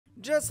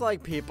Just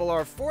like people,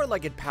 our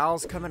four-legged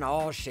pals come in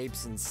all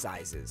shapes and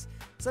sizes.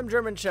 Some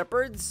German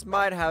Shepherds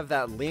might have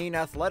that lean,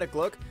 athletic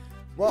look,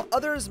 while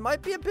others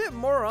might be a bit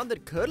more on the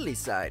cuddly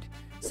side.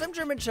 Some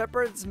German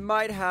Shepherds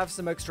might have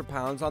some extra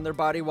pounds on their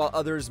body, while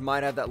others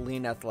might have that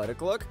lean,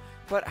 athletic look.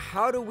 But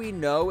how do we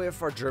know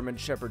if our German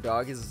Shepherd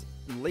dog is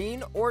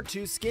lean or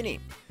too skinny?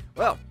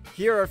 Well,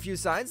 here are a few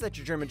signs that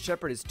your German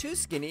Shepherd is too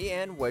skinny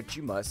and what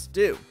you must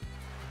do.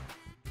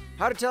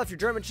 How to tell if your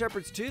German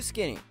Shepherd's too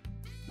skinny.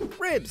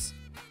 Ribs.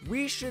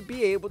 We should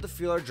be able to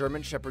feel our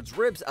German Shepherd's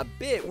ribs a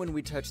bit when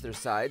we touch their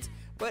sides,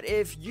 but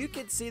if you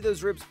can see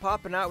those ribs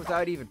popping out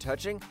without even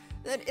touching,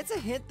 then it's a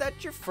hint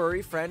that your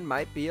furry friend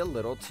might be a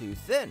little too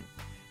thin.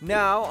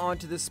 Now,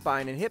 onto the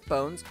spine and hip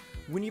bones.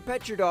 When you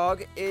pet your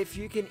dog, if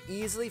you can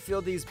easily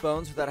feel these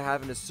bones without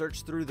having to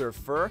search through their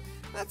fur,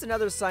 that's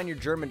another sign your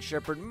German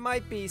Shepherd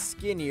might be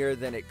skinnier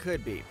than it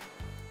could be.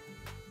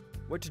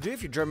 What to do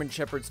if your German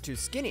Shepherd's too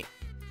skinny?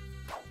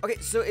 Okay,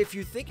 so if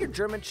you think your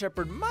German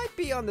Shepherd might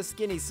be on the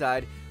skinny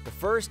side, the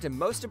first and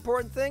most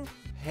important thing,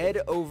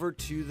 head over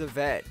to the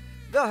vet.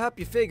 They'll help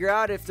you figure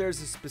out if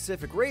there's a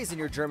specific reason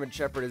your German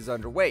Shepherd is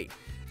underweight.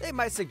 They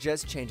might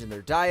suggest changing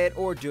their diet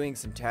or doing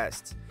some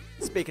tests.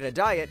 Speaking of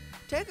diet,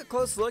 take a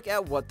close look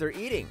at what they're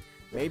eating.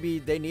 Maybe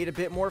they need a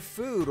bit more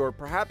food, or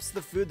perhaps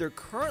the food they're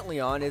currently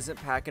on isn't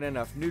packing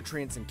enough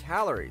nutrients and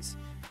calories.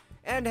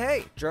 And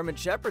hey, German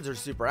Shepherds are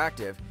super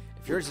active.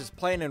 If yours is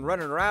playing and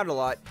running around a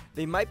lot,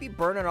 they might be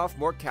burning off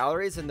more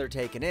calories than they're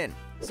taking in.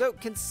 So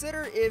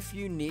consider if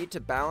you need to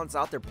balance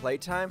out their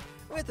playtime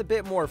with a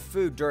bit more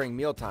food during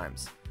meal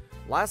times.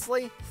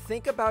 Lastly,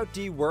 think about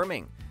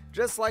deworming.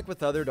 Just like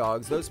with other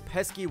dogs, those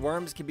pesky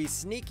worms can be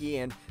sneaky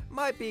and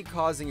might be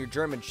causing your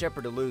German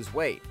Shepherd to lose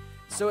weight.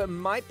 So it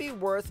might be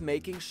worth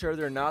making sure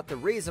they're not the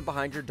reason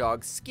behind your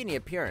dog's skinny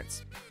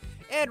appearance.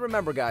 And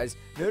remember guys,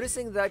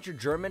 noticing that your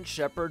German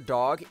Shepherd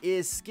dog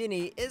is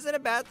skinny isn't a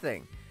bad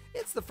thing.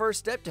 It's the first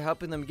step to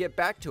helping them get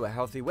back to a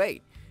healthy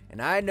weight.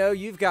 And I know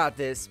you've got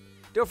this.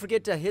 Don't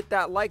forget to hit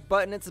that like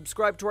button and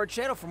subscribe to our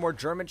channel for more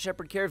German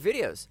Shepherd care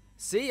videos.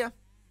 See ya!